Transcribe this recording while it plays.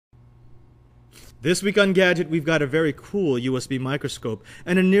This week on Gadget, we've got a very cool USB microscope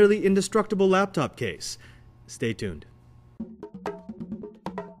and a nearly indestructible laptop case. Stay tuned.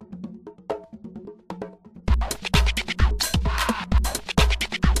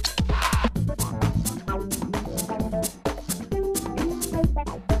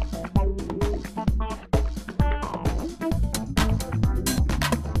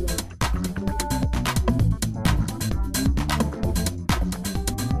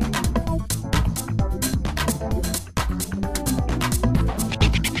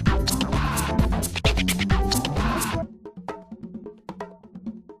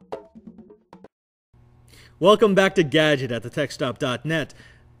 Welcome back to Gadget at thetechstop.net,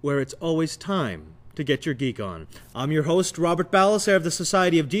 where it's always time to get your geek on. I'm your host, Robert Ballecer of the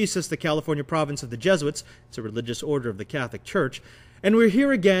Society of Jesus, the California province of the Jesuits. It's a religious order of the Catholic Church. And we're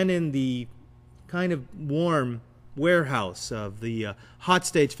here again in the kind of warm warehouse of the hot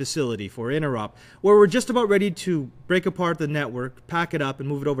stage facility for Interop, where we're just about ready to break apart the network, pack it up, and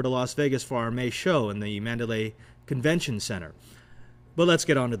move it over to Las Vegas for our May show in the Mandalay Convention Center. But let's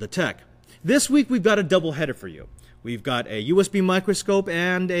get on to the tech. This week we've got a double header for you. We've got a USB microscope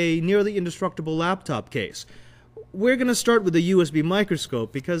and a nearly indestructible laptop case. We're going to start with the USB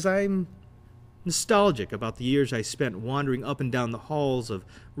microscope because I'm nostalgic about the years I spent wandering up and down the halls of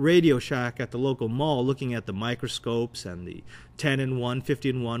Radio Shack at the local mall looking at the microscopes and the 10-in-1,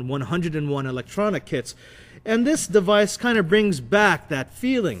 50-in-1, 100-in-1 electronic kits. And this device kind of brings back that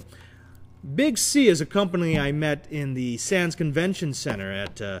feeling. BigC is a company I met in the Sands Convention Center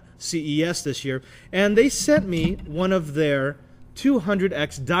at CES this year, and they sent me one of their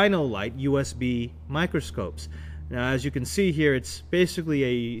 200x Dino-Lite USB microscopes. Now, as you can see here, it's basically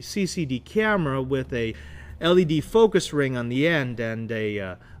a CCD camera with a LED focus ring on the end and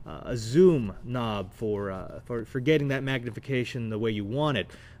a zoom knob for getting that magnification the way you want it.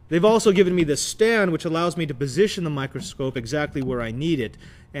 They've also given me this stand which allows me to position the microscope exactly where I need it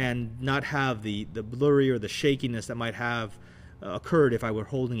and not have the blurry or the shakiness that might have occurred if I were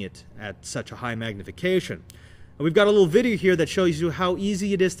holding it at such a high magnification. And we've got a little video here that shows you how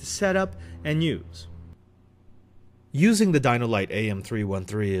easy it is to set up and use. Using the Dino-Lite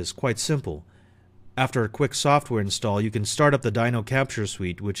AM313 is quite simple. After a quick software install, you can start up the Dino Capture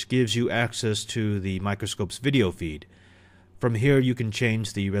Suite, which gives you access to the microscope's video feed. From here you can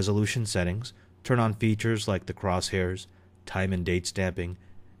change the resolution settings, turn on features like the crosshairs, time and date stamping,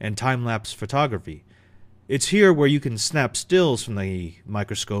 and time-lapse photography. It's here where you can snap stills from the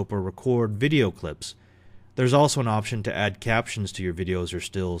microscope or record video clips. There's also an option to add captions to your videos or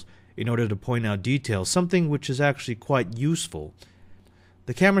stills in order to point out details, something which is actually quite useful.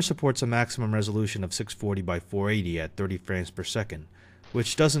 The camera supports a maximum resolution of 640 by 480 at 30 frames per second,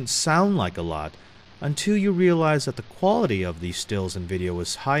 which doesn't sound like a lot, until you realize that the quality of these stills and video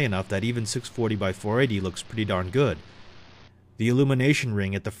is high enough that even 640 by 480 looks pretty darn good. The illumination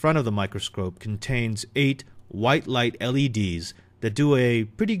ring at the front of the microscope contains 8 white light LEDs that do a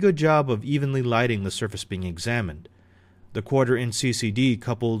pretty good job of evenly lighting the surface being examined. The quarter-inch CCD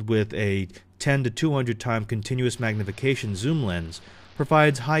coupled with a 10 to 200 time continuous magnification zoom lens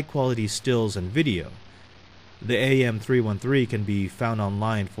provides high-quality stills and video. The AM313 can be found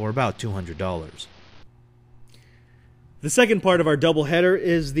online for about $200. The second part of our double header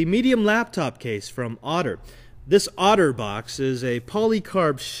is the medium laptop case from Otter. This Otter box is a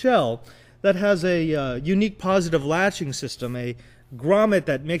polycarb shell that has a unique positive latching system, a grommet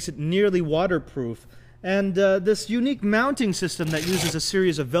that makes it nearly waterproof, and this unique mounting system that uses a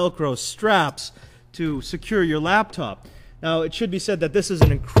series of Velcro straps to secure your laptop. Now, it should be said that this is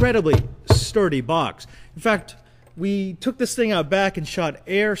an incredibly sturdy box. In fact, we took this thing out back and shot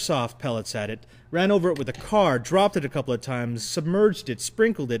airsoft pellets at it, ran over it with a car, dropped it a couple of times, submerged it,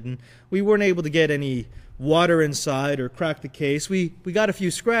 sprinkled it, and we weren't able to get any water inside or crack the case. We got a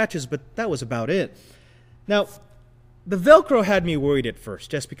few scratches, but that was about it. Now, the Velcro had me worried at first,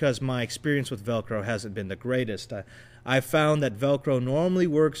 just because my experience with Velcro hasn't been the greatest. I found that Velcro normally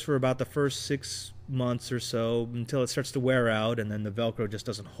works for about the first 6 months or so until it starts to wear out, and then the Velcro just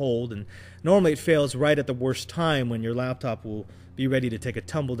doesn't hold, and normally it fails right at the worst time when your laptop will be ready to take a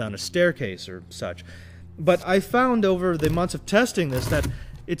tumble down a staircase or such. But I found over the months of testing this that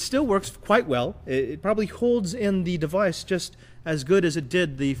it still works quite well. It probably holds in the device just as good as it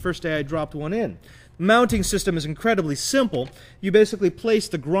did the first day I dropped one in. The mounting system is incredibly simple. You basically place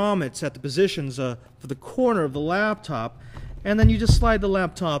the grommets at the positions for the corner of the laptop, and then you just slide the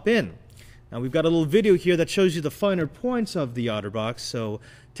laptop in. Now we've got a little video here that shows you the finer points of the OtterBox, so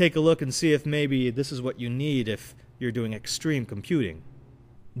take a look and see if maybe this is what you need if you're doing extreme computing.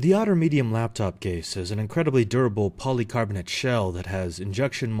 The Otter Medium laptop case is an incredibly durable polycarbonate shell that has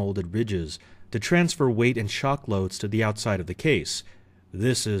injection molded ridges to transfer weight and shock loads to the outside of the case.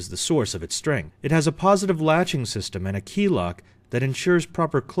 This is the source of its strength. It has a positive latching system and a key lock that ensures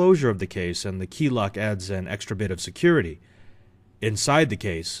proper closure of the case, and the key lock adds an extra bit of security. Inside the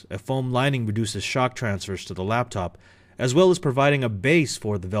case, a foam lining reduces shock transfers to the laptop, as well as providing a base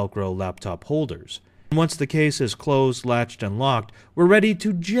for the Velcro laptop holders. Once the case is closed, latched, and locked, we're ready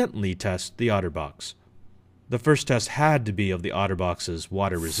to gently test the OtterBox. The first test had to be of the OtterBox's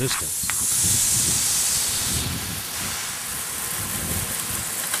water resistance.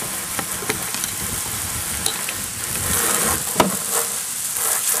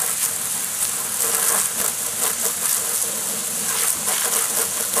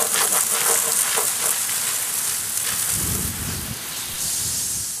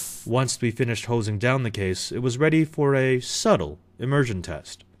 Once we finished hosing down the case, it was ready for a subtle immersion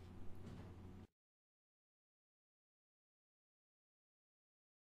test.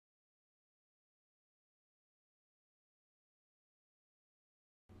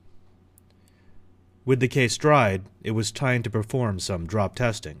 With the case dried, it was time to perform some drop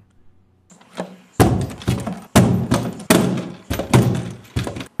testing.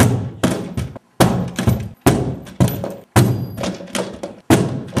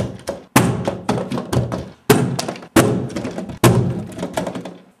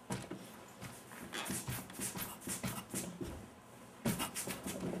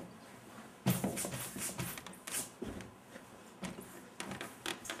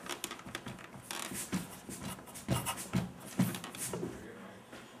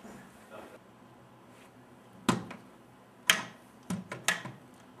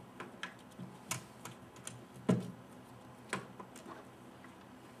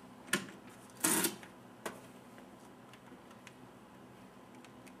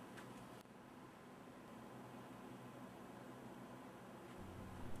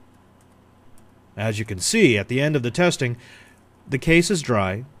 As you can see, at the end of the testing, the case is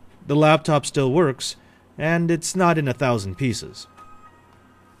dry, the laptop still works, and it's not in 1,000 pieces.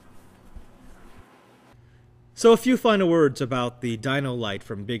 So a few final words about the Dino Light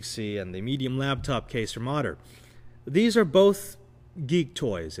from BigC and the medium laptop case from Otter. These are both geek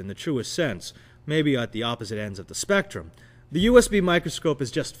toys in the truest sense, maybe at the opposite ends of the spectrum. The USB microscope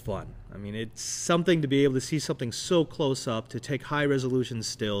is just fun. I mean, it's something to be able to see something so close up, to take high-resolution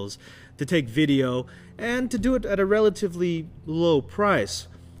stills, to take video, and to do it at a relatively low price.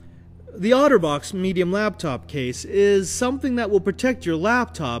 The OtterBox medium laptop case is something that will protect your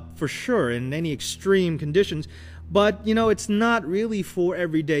laptop for sure in any extreme conditions, but you know, it's not really for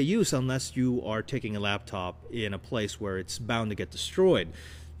everyday use unless you are taking a laptop in a place where it's bound to get destroyed.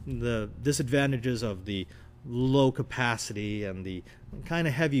 The disadvantages of the low capacity and the kind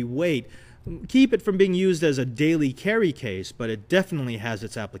of heavy weight keep it from being used as a daily carry case, but it definitely has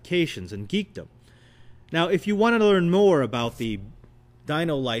its applications in geekdom. Now, if you want to learn more about the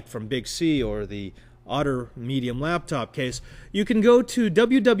Dino Light from BigC or the Otter medium laptop case, you can go to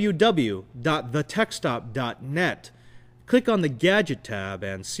www.thetechstop.net, click on the Gadget tab,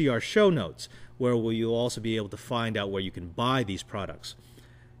 and see our show notes, where you'll also be able to find out where you can buy these products.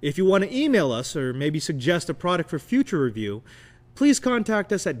 If you want to email us or maybe suggest a product for future review, please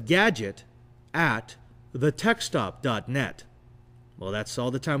contact us at gadget@thetechstop.net. Well, that's all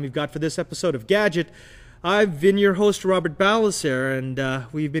the time we've got for this episode of Gadget. I've been your host, Robert Ballecer, and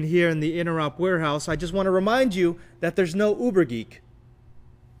we've been here in the Interop warehouse. I just want to remind you that there's no Uber Geek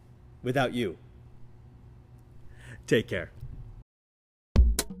without you. Take care.